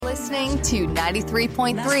listening to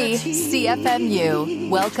 93.3 CFMU.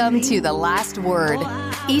 Welcome to The Last Word.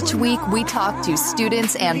 Each week we talk to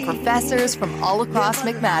students and professors from all across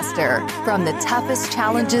McMaster, from the toughest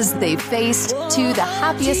challenges they've faced to the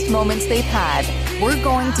happiest moments they've had. We're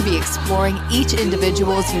going to be exploring each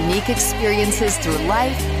individual's unique experiences through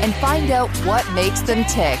life and find out what makes them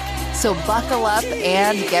tick. So buckle up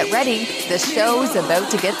and get ready. The show's about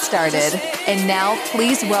to get started. And now,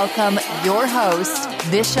 please welcome your host,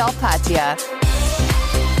 Vishal Patia.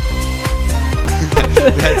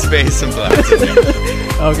 That's very simple.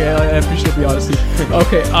 Okay, I appreciate the honesty.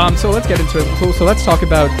 Okay, so let's get into it. So let's talk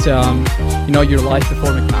about, your life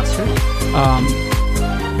before McMaster.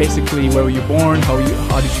 Basically, where were you born? How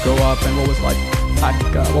did you grow up? And what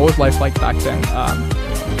was life like back then,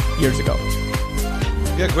 years ago?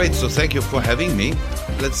 Yeah, great. So thank you for having me.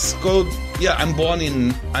 Let's go. Yeah, I'm born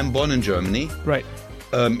in Germany. Right.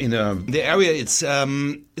 In the area, it's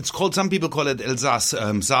called. Some people call it Alsace,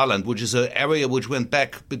 Saarland, which is an area which went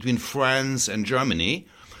back between France and Germany.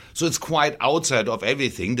 So it's quite outside of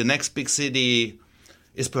everything. The next big city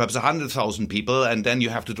is perhaps 100,000 people, and then you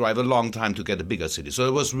have to drive a long time to get a bigger city. So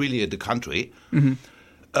it was really the country.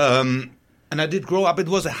 Mm-hmm. And I did grow up. It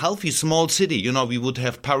was a healthy small city. You know, we would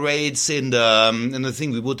have parades in the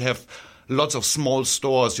thing. We would have lots of small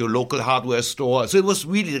stores, your local hardware store. So it was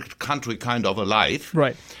really a country kind of a life.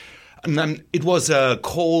 Right. And then it was a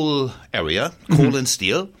coal area, coal and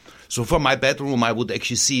steel. So from my bedroom, I would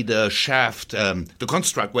actually see the shaft, the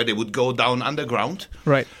construct where they would go down underground.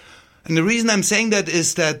 Right. And the reason I'm saying that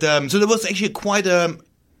is that, so there was actually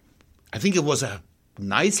I think it was a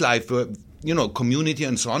nice life, community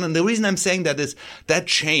and so on. And the reason I'm saying that is that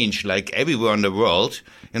changed like everywhere in the world.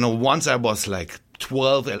 Once I was like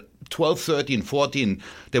 12, 13, 14,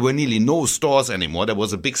 there were nearly no stores anymore. There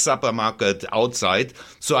was a big supermarket outside.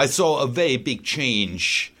 So I saw a very big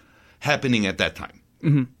change happening at that time.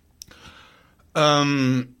 Mm-hmm.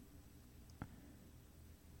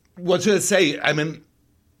 What should I say? I mean,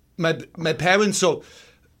 my parents were,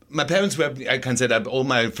 I can say that all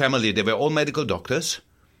my family, they were all medical doctors.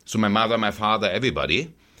 So my mother, my father,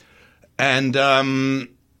 everybody. And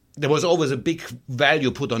there was always a big value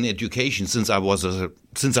put on education since I was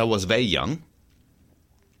very young.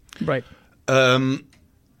 Right.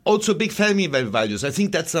 Also big family values. I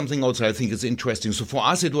think that's something also I think is interesting. So for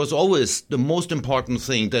us, it was always the most important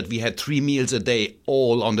thing that we had 3 meals a day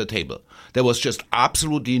all on the table. There was just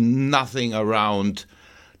absolutely nothing around.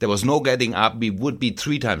 There was no getting up. We would be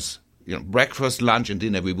 3 times. Breakfast, lunch, and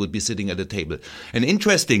dinner, we would be sitting at a table. And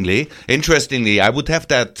interestingly, I would have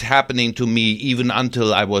that happening to me even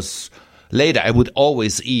until I was later. I would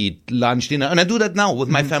always eat lunch, dinner, and I do that now with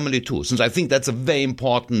my family too, since I think that's a very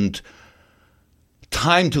important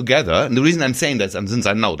time together. And the reason I'm saying that, and since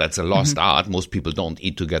I know that's a lost art, most people don't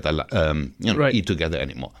eat together, eat together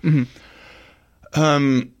anymore.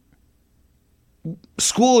 Mm-hmm.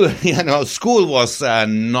 School was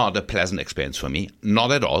not a pleasant experience for me,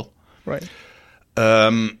 not at all. Right.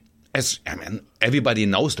 Everybody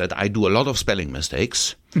knows that I do a lot of spelling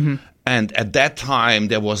mistakes. Mm-hmm. And at that time,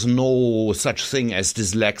 there was no such thing as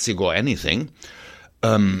dyslexic or anything.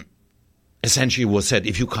 Essentially, it was said,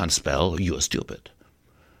 if you can't spell, you're stupid.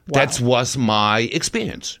 Wow. That was my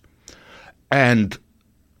experience. And,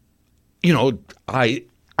 I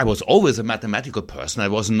was always a mathematical person. There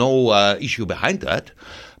was no issue behind that.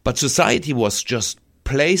 But society was just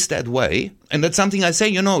placed that way. And that's something I say,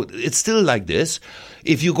 it's still like this.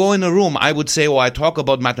 If you go in a room, I would say, I talk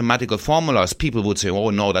about mathematical formulas. People would say, oh,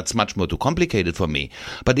 no, that's much more too complicated for me.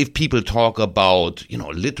 But if people talk about,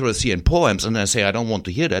 literacy and poems, and I say, I don't want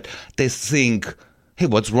to hear that, they think, hey,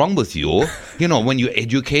 what's wrong with you? When you're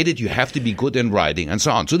educated, you have to be good in writing and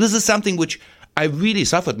so on. So this is something which I really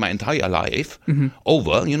suffered my entire life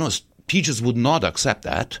over. Teachers would not accept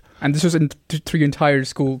that. And this was through your entire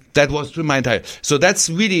school? That was through my entire... So that's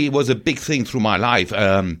really was a big thing through my life.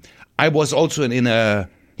 I was also in a,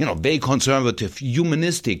 very conservative,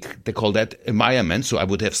 humanistic, they call that, environment. So I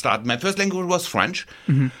would have started... My first language was French.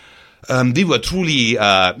 Mm-hmm. We were truly,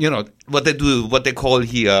 what they call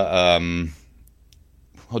here...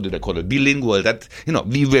 how did I call it? Bilingual. That,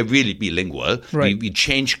 we were really bilingual. Right. We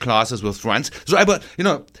changed classes with friends. So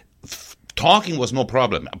talking was no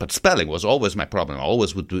problem, but spelling was always my problem. I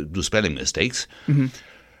always would do spelling mistakes. Mm-hmm.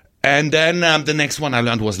 And then the next one I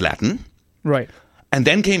learned was Latin. Right. And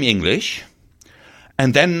then came English.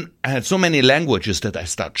 And then I had so many languages that I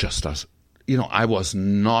I was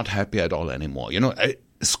not happy at all anymore.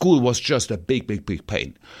 School was just a big, big, big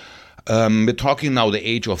pain. We're talking now the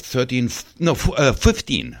age of 15.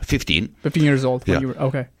 15 years old. Yeah. When you were,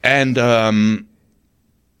 okay. And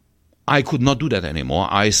I could not do that anymore.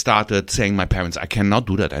 I started saying to my parents, I cannot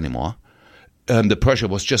do that anymore. The pressure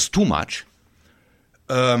was just too much.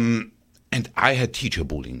 And I had teacher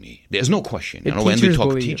bullying me. There's no question. When we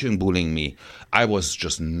talk teaching bullying me, I was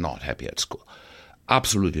just not happy at school.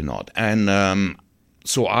 Absolutely not. And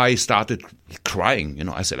so I started crying.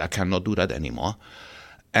 I said, I cannot do that anymore.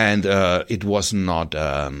 And it was not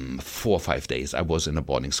 4 or 5 days. I was in a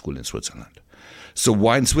boarding school in Switzerland. So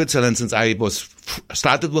why in Switzerland? Since I was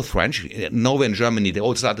started with French, nowhere in Germany, they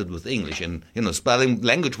all started with English. And, spelling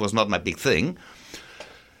language was not my big thing.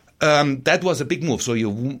 That was a big move. So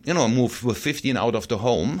you moved with 15 out of the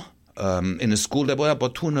home in a school. There were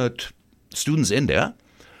about 200 students in there.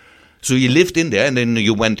 So you lived in there, and then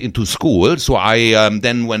you went into school. So I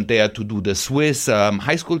then went there to do the Swiss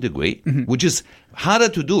high school degree, which is harder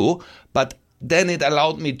to do, but then it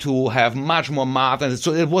allowed me to have much more math. And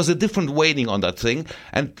so it was a different weighting on that thing.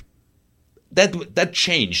 And that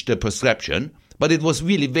changed the perception. But it was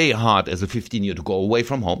really very hard as a 15-year to go away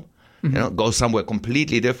from home. Go somewhere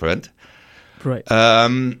completely different. Right.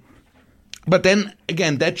 But then,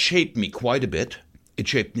 again, that shaped me quite a bit. It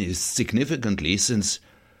shaped me significantly since,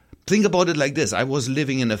 think about it like this. I was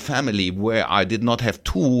living in a family where I did not have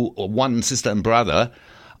 2 or 1 sister and brother.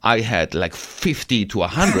 I had like 50 to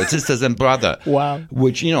 100 sisters and brother. Wow.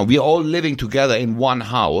 Which, we're all living together in one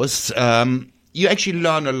house. You actually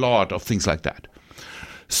learn a lot of things like that.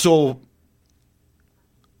 So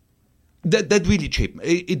that really shaped me.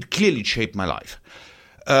 It clearly shaped my life.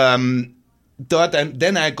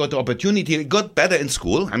 Then I got the opportunity. It got better in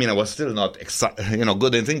school. I mean, I was still not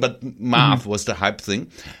good in thing, but math was the hype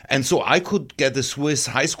thing. And so I could get the Swiss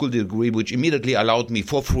high school degree, which immediately allowed me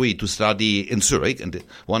for free to study in Zurich, and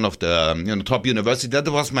one of the top universities. That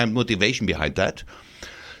was my motivation behind that.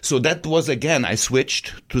 So that was, again, I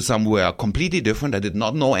switched to somewhere completely different. I did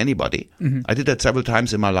not know anybody. I did that several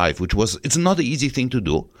times in my life, it's not an easy thing to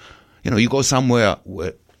do. You go somewhere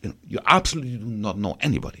where you absolutely do not know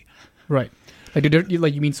anybody. Right.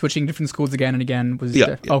 You mean switching different schools again and again?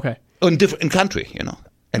 Yeah. Okay. In country,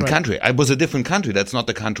 country. I was a different country. That's not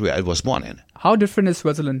the country I was born in. How different is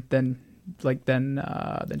Switzerland than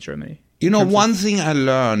Germany? One thing I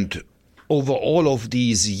learned over all of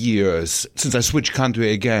these years, since I switched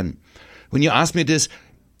country again, when you ask me this,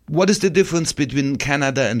 what is the difference between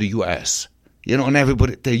Canada and the US? And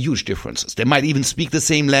everybody, there are huge differences. They might even speak the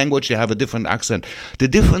same language. They have a different accent. The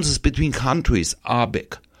differences between countries are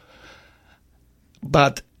big.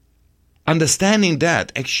 But understanding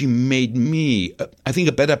that actually made me, I think,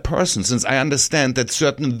 a better person, since I understand that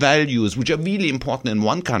certain values, which are really important in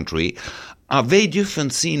one country, are very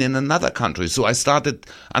different seen in another country. So I started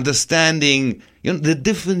understanding, the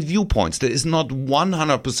different viewpoints. There is not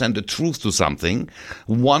 100% the truth to something,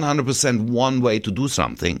 100% one way to do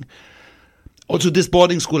something. Also, this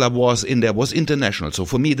boarding school I was in there was international. So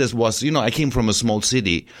for me, this was, I came from a small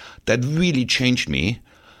city that really changed me.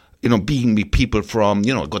 Being with people from,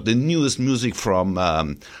 got the newest music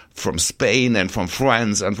from Spain and from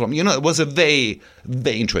France and from, it was a very,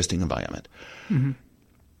 very interesting environment.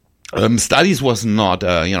 Studies was not,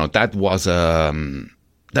 that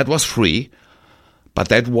was free, but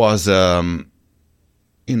that was,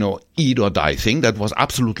 eat or die thing. That was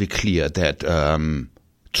absolutely clear that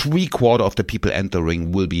 3/4 of the people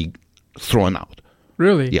entering will be thrown out.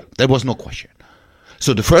 Really? Yeah, there was no question.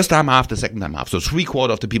 So the first time half, the second time half. So 3/4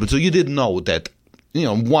 of the people. So you didn't know that,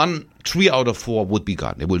 3 out of 4 would be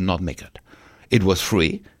gone. They will not make it. It was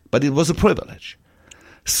free, but it was a privilege.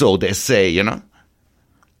 So they say,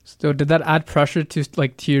 So did that add pressure to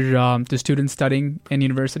to students studying in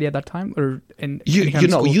university at that time, or in you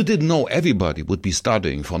didn't know everybody would be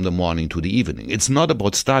studying from the morning to the evening. It's not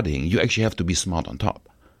about studying. You actually have to be smart on top.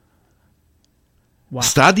 Wow.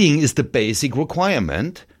 Studying is the basic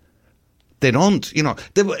requirement. They don't,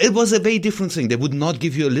 it was a very different thing. They would not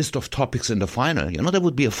give you a list of topics in the final. There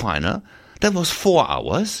would be a final. That was 4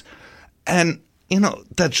 hours. And,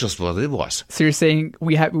 that's just what it was. So you're saying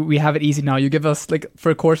we have it easy now. You give us,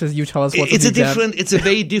 for courses, you tell us what's it's a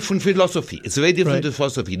very different philosophy. It's a very different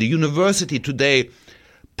philosophy. The university today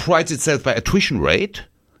prides itself by attrition rate.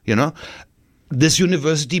 This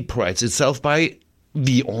university prides itself by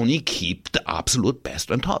we only keep the absolute best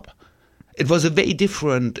on top. It was a very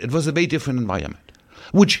different environment,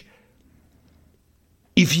 which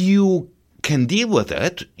if you can deal with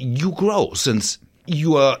it, you grow, since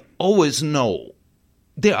you always know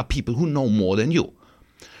there are people who know more than you.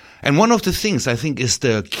 And one of the things I think is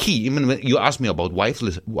the key, even when you ask me about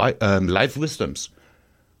life wisdoms,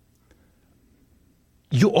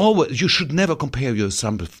 you should never compare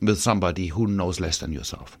yourself with somebody who knows less than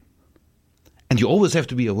yourself. And you always have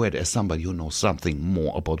to be aware there's somebody who knows something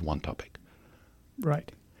more about one topic. Right.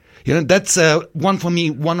 That's one for me,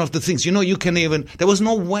 one of the things. You can even, there was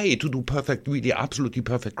no way to do perfect, really absolutely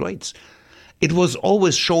perfect grades. It was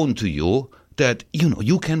always shown to you that,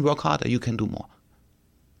 you can work harder, you can do more.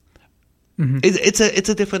 Mm-hmm. It's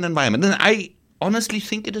a different environment. And I honestly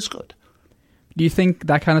think it is good. Do you think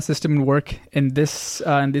that kind of system would work in this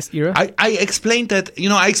era? I explained that,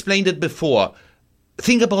 I explained it before.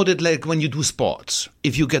 Think about it like when you do sports.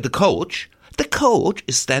 If you get the coach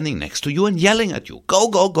is standing next to you and yelling at you. Go,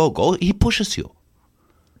 go, go, go. He pushes you.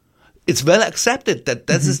 It's well accepted that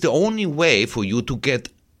this is the only way for you to get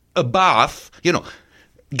above,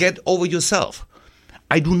 get over yourself.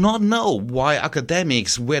 I do not know why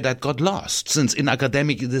academics, where that got lost, since in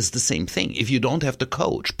academic it is the same thing. If you don't have the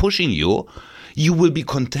coach pushing you, you will be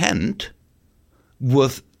content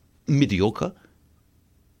with mediocre.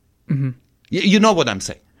 Mm-hmm. You know what I'm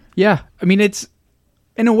saying? Yeah. I mean, it's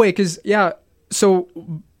in a way because, so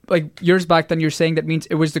like years back then you're saying that means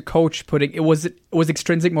it was the coach it was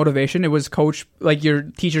extrinsic motivation. It was coach, like your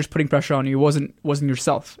teachers putting pressure on you. It wasn't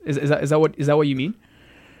yourself. Is that what you mean?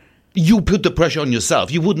 You put the pressure on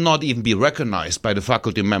yourself. You would not even be recognized by the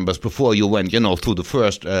faculty members before you went, through the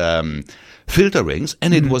first filterings,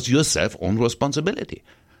 and it was your self-own responsibility.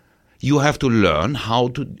 You have to learn how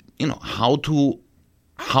to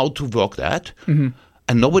work that, and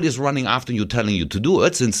nobody's running after you telling you to do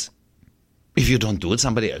it, since if you don't do it,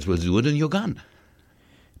 somebody else will do it and you're gone.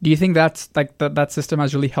 Do you think that's like that system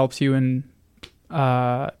has really helped you in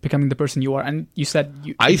becoming the person you are? And you said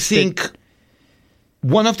I think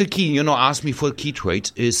one of the key, ask me for key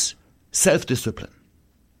traits is self-discipline.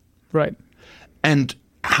 Right. And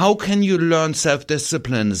how can you learn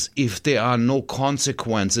self-disciplines if there are no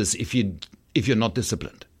consequences if you're not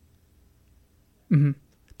disciplined? Mm-hmm.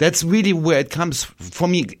 That's really where it comes, for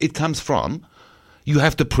me, it comes from. You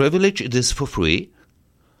have the privilege, it is for free,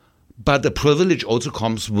 but the privilege also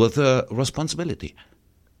comes with a responsibility.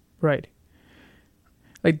 Right.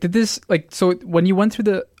 So when you went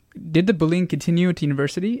through did the bullying continue to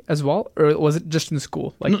university as well, or was it just in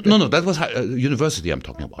school? No, that was university I'm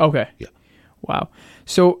talking about. Okay. Yeah. Wow.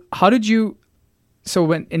 So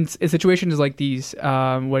when in situations like these,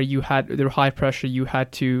 where there were high pressure, you're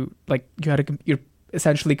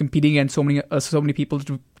essentially competing against so many people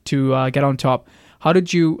to get on top. How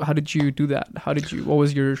did you do that? What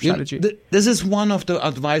was your strategy? This is one of the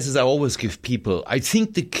advices I always give people. I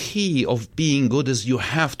think the key of being good is you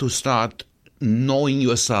have to start knowing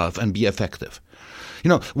yourself and be effective.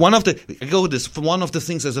 One of the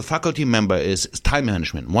things as a faculty member is time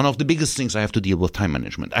management. One of the biggest things I have to deal with time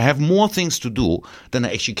management. I have more things to do than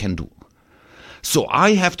I actually can do. So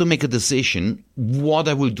I have to make a decision what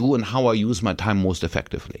I will do and how I use my time most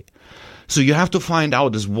effectively. So you have to find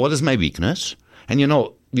out what is my weakness. And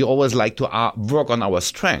we always like to work on our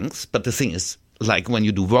strengths, but the thing is, like when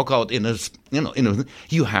you do workout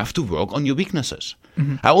you have to work on your weaknesses.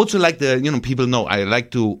 Mm-hmm. I also like people know I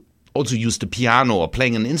like to also use the piano or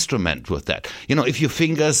playing an instrument with that. If your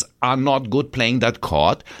fingers are not good playing that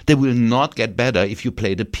chord, they will not get better if you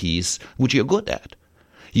play the piece which you're good at.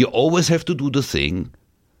 You always have to do the thing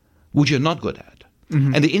which you're not good at.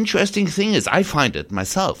 Mm-hmm. And the interesting thing is, I find it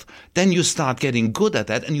myself, then you start getting good at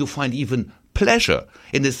that and you find even pleasure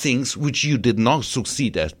in the things which you did not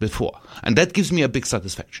succeed at before. And that gives me a big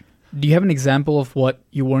satisfaction. Do you have an example of what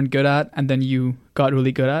you weren't good at and then you got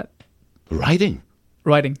really good at? Writing.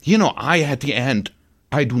 I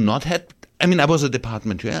was a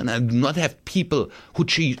department chair and I do not have people who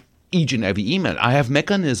cheat each and every email. I have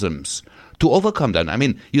mechanisms to overcome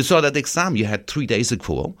that. You saw that exam you had 3 days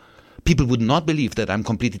ago. People would not believe that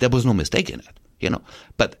there was no mistake in it,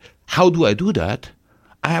 But how do I do that?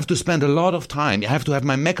 I have to spend a lot of time. I have to have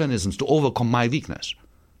my mechanisms to overcome my weakness.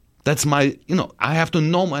 That's I have to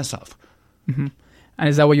know myself. Mm-hmm. And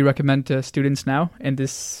is that what you recommend to students now in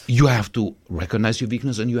this? You have to recognize your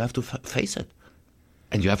weakness and you have to face it.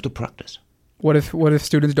 And you have to practice. What if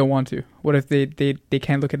students don't want to? What if they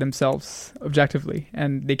can't look at themselves objectively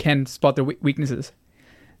and they can't spot their weaknesses?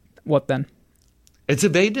 What then? It's a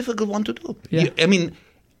very difficult one to do. Yeah.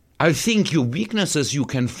 I think your weaknesses you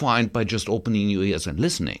can find by just opening your ears and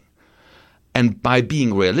listening. And by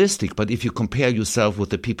being realistic, but if you compare yourself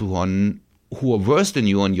with the people who are worse than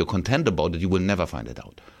you and you're content about it, you will never find it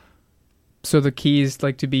out. So the key is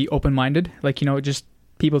to be open-minded, just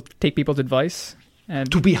take people's advice.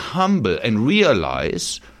 And to be humble and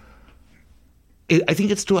realize, I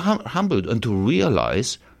think it's to humble and to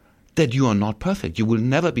realize that you are not perfect. You will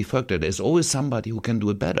never be perfect. There's always somebody who can do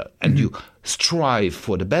it better. And you strive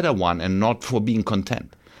for the better one and not for being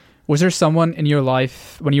content. Was there someone in your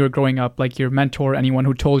life when you were growing up, like your mentor, anyone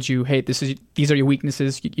who told you, "Hey, these are your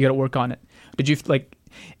weaknesses. You got to work on it"? Did you like?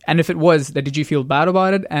 And if it was, that did you feel bad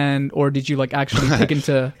about it, or did you like actually take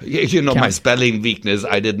into account? My spelling weakness?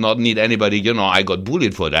 I did not need anybody. I got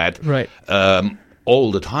bullied for that. Right.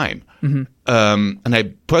 All the time. Mm-hmm. And I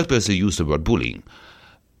purposely use the word bullying.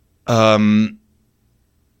 I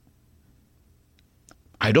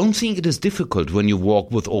don't think it is difficult when you walk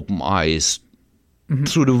with open eyes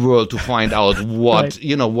through the world to find out what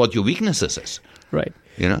what your weaknesses is. Right.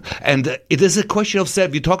 And it is a question of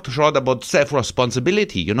self. We talked short about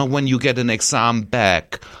self-responsibility. When you get an exam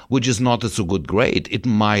back, which is not a so good grade, it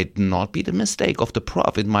might not be the mistake of the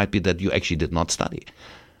prof. It might be that you actually did not study.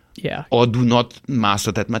 Yeah. Or do not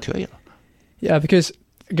master that material. Yeah, because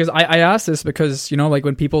I ask this because, like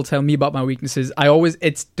when people tell me about my weaknesses,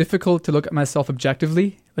 it's difficult to look at myself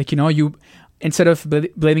objectively. Like, instead of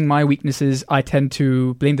blaming my weaknesses, I tend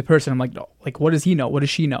to blame the person. I'm like, no, like, what does he know? What does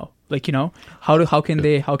she know? Like, how can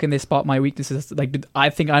they spot my weaknesses? Like,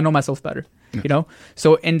 I think I know myself better,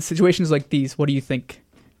 So in situations like these, what do you think?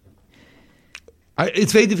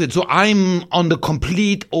 It's very difficult. So I'm on the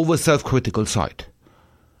complete over self-critical side.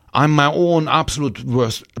 I'm my own absolute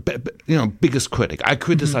worst, biggest critic. I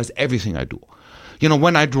criticize everything I do.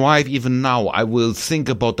 When I drive, even now, I will think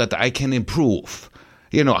about that I can improve.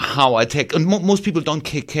 How I take, and most people don't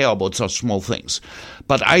care about such small things,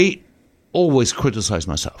 but I always criticize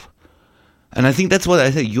myself, and I think that's what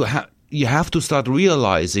I think. You have to start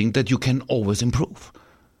realizing that you can always improve.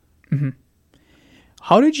 Mm-hmm.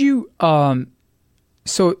 How did you how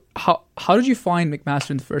did you find McMaster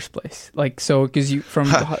in the first place? Like, so because you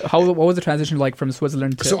what was the transition like from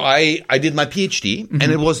Switzerland to? So I did my PhD,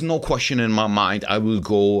 and it was no question in my mind I will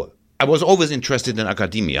go. I was always interested in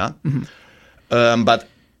academia. Mm-hmm. But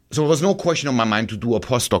so there was no question on my mind to do a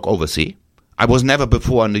postdoc overseas. I was never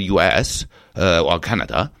before in the US or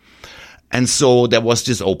Canada. And so there was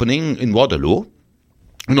this opening in Waterloo.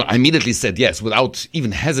 I immediately said yes without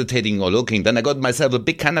even hesitating or looking. Then I got myself a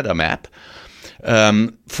big Canada map,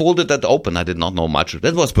 folded that open. I did not know much.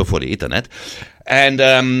 That was before the internet. And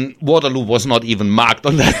Waterloo was not even marked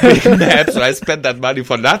on that big map, so I spent that money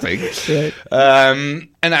for nothing. Right.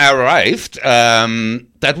 And I arrived.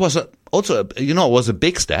 That was was a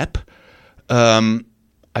big step.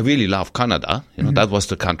 I really love Canada. That was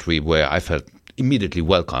the country where I felt immediately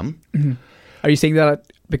welcome. Mm-hmm. Are you saying that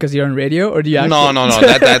because you're on radio, or do you? No.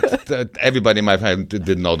 That everybody in my family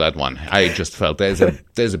didn't know that one. I just felt there's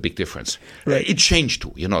a big difference. Right. It changed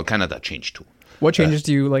too. Canada changed too. What changes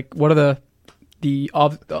do you like? What are the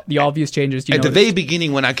obvious changes? At the very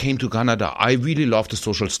beginning, when I came to Canada, I really loved the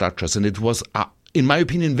social structures, and it was, in my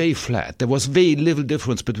opinion, very flat. There was very little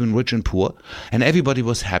difference between rich and poor, and everybody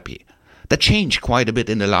was happy. That changed quite a bit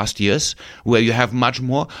in the last years, where you have much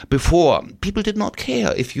more. Before, people did not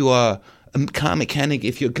care if you are a car mechanic,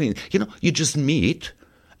 if you're clean. You just meet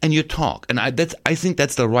and you talk, and I think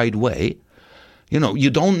that's the right way. You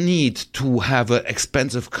don't need to have an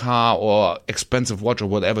expensive car or expensive watch or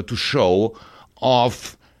whatever to show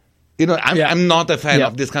off. I'm not a fan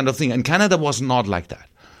of this kind of thing, and Canada was not like that.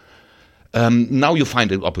 Now you find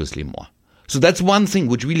it obviously more. So that's one thing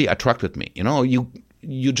which really attracted me.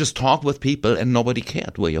 You just talk with people and nobody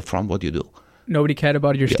cared where you're from, what you do. Nobody cared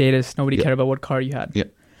about your status. Nobody cared about what car you had. Yeah.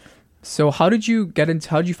 So how did you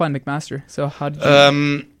find McMaster? So how did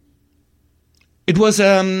you... It was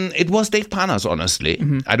Dave Panas, honestly.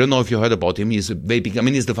 Mm-hmm. I don't know if you heard about him. He's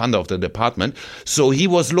he's the founder of the department. So he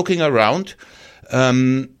was looking around,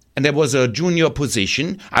 and there was a junior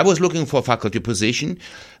position. I was looking for a faculty position.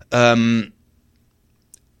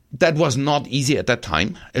 That was not easy at that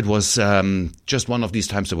time. It was just one of these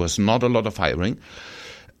times there was not a lot of hiring.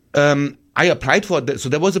 I applied for that. So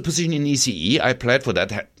there was a position in ECE. I applied for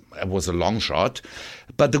that. It was a long shot.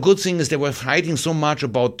 But the good thing is they were fighting so much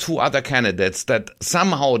about two other candidates that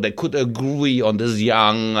somehow they could agree on this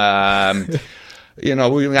young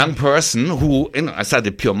young person who, I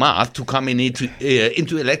studied pure math, to come into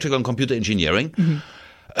electrical and computer engineering.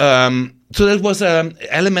 Mm-hmm. So that was an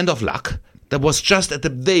element of luck. That was just at the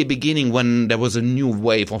very beginning when there was a new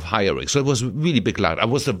wave of hiring. So it was really big luck. I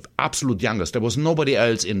was the absolute youngest. There was nobody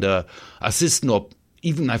else in the assistant or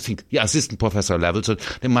even, I think, assistant professor level. So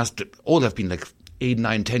they must all have been like 8,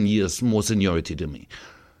 9, 10 years more seniority than me.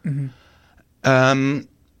 Mm-hmm.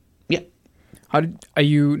 Are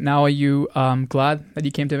you glad that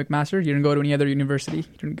you came to McMaster? You didn't go to any other university?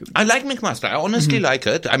 I like McMaster. I honestly like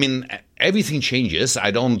it. I mean, everything changes.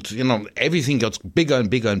 Everything gets bigger and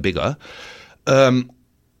bigger and bigger.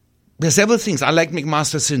 There's several things. I like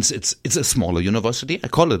McMaster since it's a smaller university. I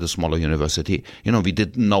call it a smaller university. You know, I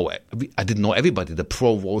didn't know everybody, the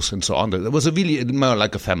provost and so on. There was really more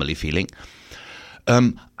like a family feeling.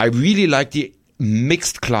 I really like the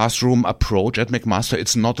mixed classroom approach at McMaster.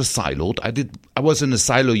 It's not a siloed. I was in a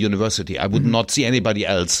silo university. I would not see anybody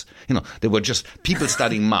else. You know, there were just people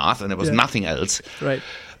studying math and there was nothing else. Right.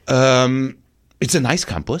 It's a nice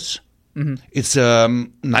campus. It's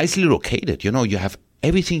nicely located. You know, you have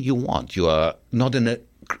everything you want. You are not in a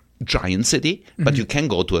giant city, but you can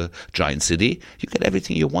go to a giant city. You get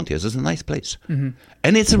everything you want here. So it's a nice place. And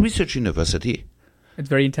it's a research university. It's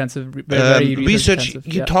very intensive. Very research.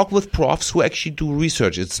 intensive. You talk with profs who actually do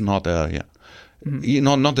research. It's not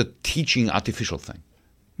not a teaching artificial thing.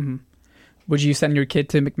 Would you send your kid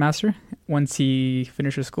to McMaster once he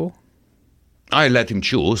finishes school? I let him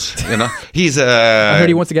choose. You know, he's I heard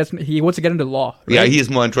he wants to get into law. Right? Yeah, he's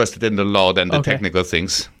more interested in the law than the technical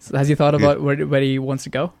things. So has he thought about where he wants to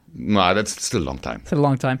go? No, that's still a long time. It's a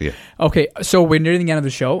long time. Yeah. Okay, so we're nearing the end of the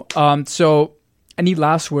show. So any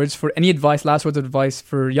last words of advice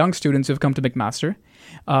for young students who have come to McMaster,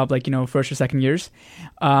 first or second years,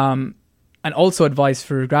 and also advice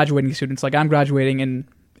for graduating students. Like I'm graduating in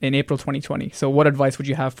April 2020. So what advice would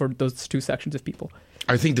you have for those two sections of people?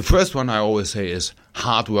 I think the first one I always say is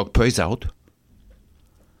hard work pays out.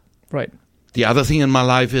 Right. The other thing in my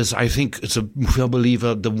life is I think it's a firm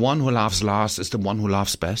believer, the one who laughs last is the one who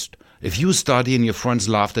laughs best. If you study and your friends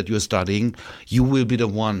laugh that you're studying, you will be the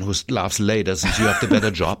one who laughs later since you have the better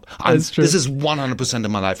job. That's true. This is 100%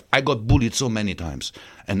 in my life. I got bullied so many times.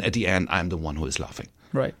 And at the end, I'm the one who is laughing.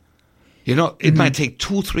 Right. You know, it might take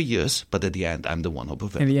 2-3 years, but at the end, I'm the one who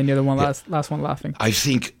prevails. In the end, you're the one last one laughing. I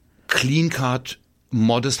think clean cut,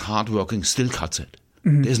 modest, hardworking still cuts it.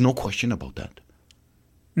 There's no question about that.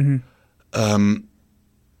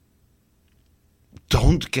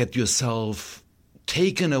 Don't get yourself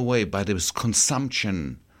taken away by this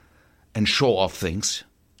consumption and show off things.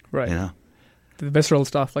 Right. You know? The visceral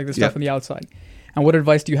stuff, like the stuff on the outside. And what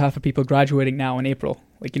advice do you have for people graduating now in April?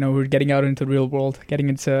 Like, who are getting out into the real world, getting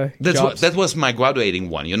into jobs? That was my graduating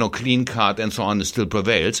one. Clean cut and so on still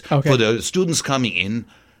prevails. Okay. For the students coming in,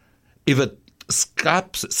 if a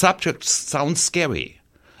subject sounds scary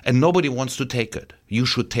and nobody wants to take it, you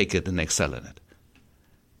should take it and excel in it.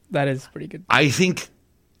 That is pretty good. I think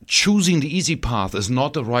choosing the easy path is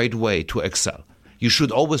not the right way to excel. You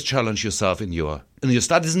should always challenge yourself in your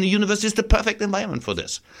studies. And the university is the perfect environment for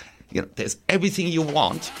this. There's everything you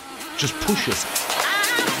want. Just push yourself.